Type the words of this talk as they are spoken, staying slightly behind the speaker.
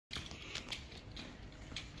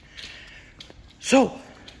So,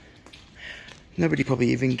 nobody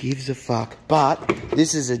probably even gives a fuck, but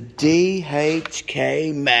this is a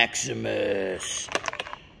DHK Maximus.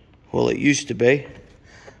 Well, it used to be.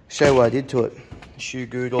 Show you what I did to it. Shoe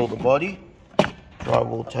glued all the body,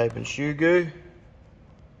 drywall tape and shoe goo,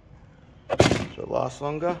 so it lasts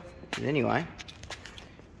longer. But anyway,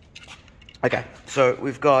 okay, so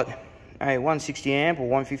we've got a 160 amp or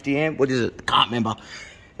 150 amp, what is it? I can't remember.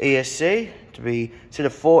 ESC to be instead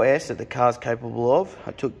of 4S that the car's capable of.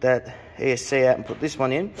 I took that ESC out and put this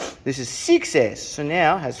one in. This is 6S, so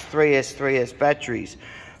now has 3S batteries.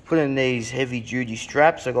 Put in these heavy duty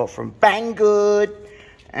straps I got from Banggood.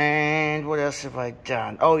 And what else have I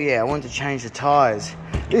done? Oh yeah, I wanted to change the tyres.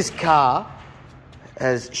 This car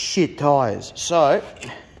has shit tyres, so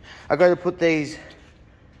I got to put these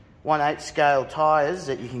 1/8 scale tyres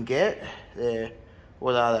that you can get. They're,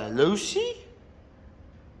 what are they, Lucy?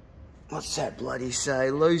 What's that bloody say?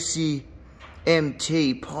 Lucy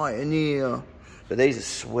MT Pioneer. But these are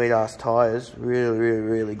sweet ass tyres,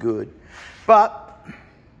 really good. But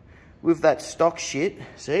with that stock shit,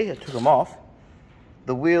 see, I took them off.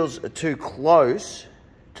 The wheels are too close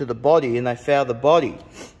to the body and they foul the body.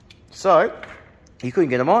 So, you couldn't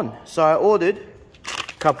get them on. So I ordered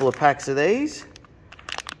a couple of packs of these.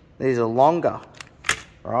 These are longer,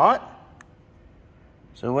 right?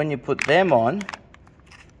 So when you put them on,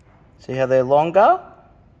 see how they're longer?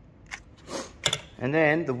 And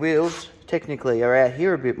then the wheels technically are out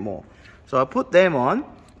here a bit more. So I put them on,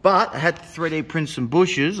 but I had to 3D print some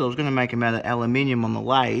bushes. I was going to make them out of aluminium on the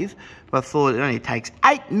lathe, but I thought it only takes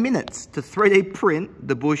 8 minutes to 3D print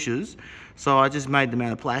the bushes. So I just made them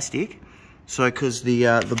out of plastic. So because the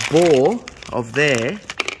bore of there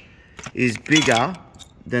is bigger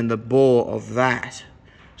than the bore of that.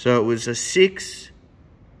 So it was a 6mm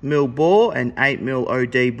bore and 8mm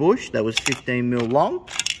OD bush. That was 15mm long.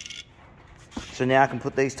 So now I can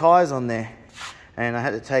put these tyres on there. And I had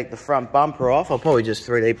to take the front bumper off. I'll probably just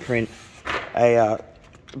 3D print a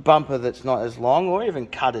bumper that's not as long, or even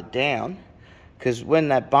cut it down, because when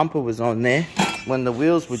that bumper was on there, when the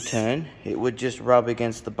wheels would turn, it would just rub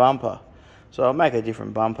against the bumper. So I'll make a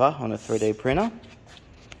different bumper on a 3D printer.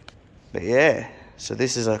 But yeah, so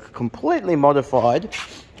this is a completely modified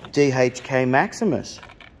DHK Maximus.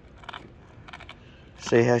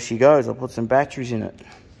 See how she goes. I'll put some batteries in it.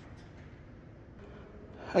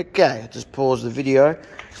 Okay, just pause the video.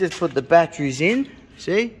 Just put the batteries in.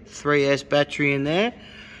 See? 3S battery in there.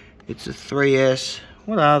 It's a 3S.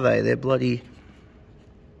 What are they? They're bloody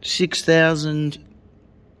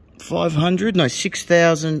 6,500. No,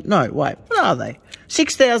 6,000. No, wait. What are they?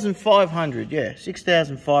 6,500. Yeah,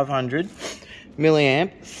 6,500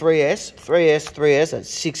 milliamp. 3S. That's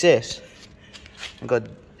 6S. I've got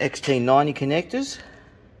XT90 connectors.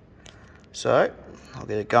 So, I'll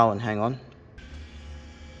get it going. Hang on.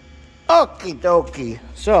 Okie dokie.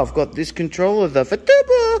 So I've got this controller, the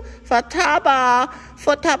Fataba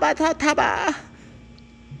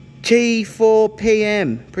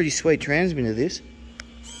T4PM. Pretty sweet transmitter, this.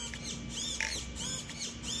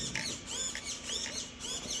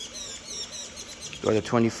 Got a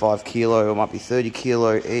 25 kilo, or might be 30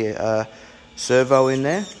 kilo servo in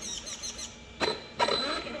there.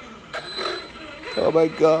 Oh my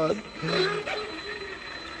god.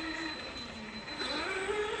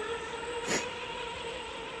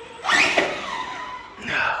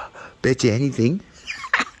 Bet you anything,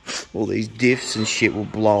 all these diffs and shit will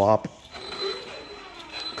blow up.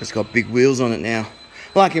 Because it's got big wheels on it now.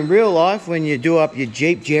 Like in real life, when you do up your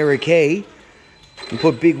Jeep Cherokee and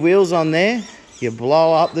put big wheels on there, you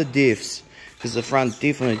blow up the diffs. Because the front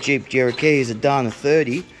diff on a Jeep Cherokee is a Dana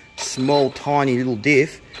 30, small tiny little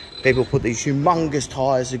diff. People put these humongous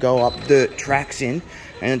tyres to go up dirt tracks in,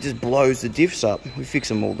 and it just blows the diffs up. We fix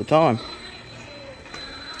them all the time.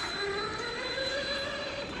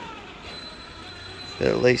 But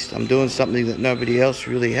at least I'm doing something that nobody else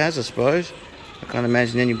really has, I suppose. I can't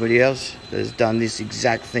imagine anybody else that has done this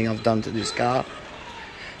exact thing I've done to this car.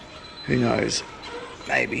 Who knows?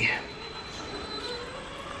 Maybe.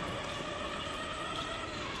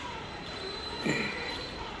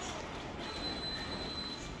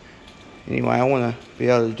 Anyway, I want to be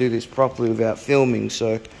able to do this properly without filming,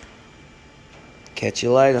 so catch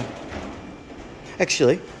you later.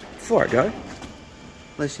 Actually, before I go,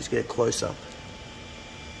 let's just get a close-up.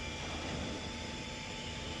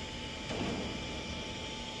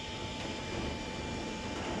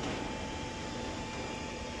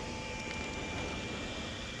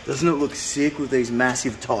 Doesn't it look sick with these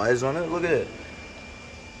massive tyres on it? Look at it.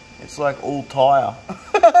 It's like all tyre.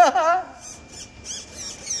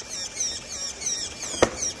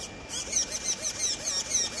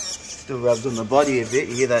 Still rubs on the body a bit,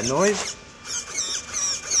 you hear that noise?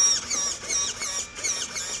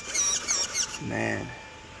 Man,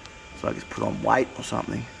 it's like it's put on weight or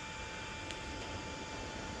something.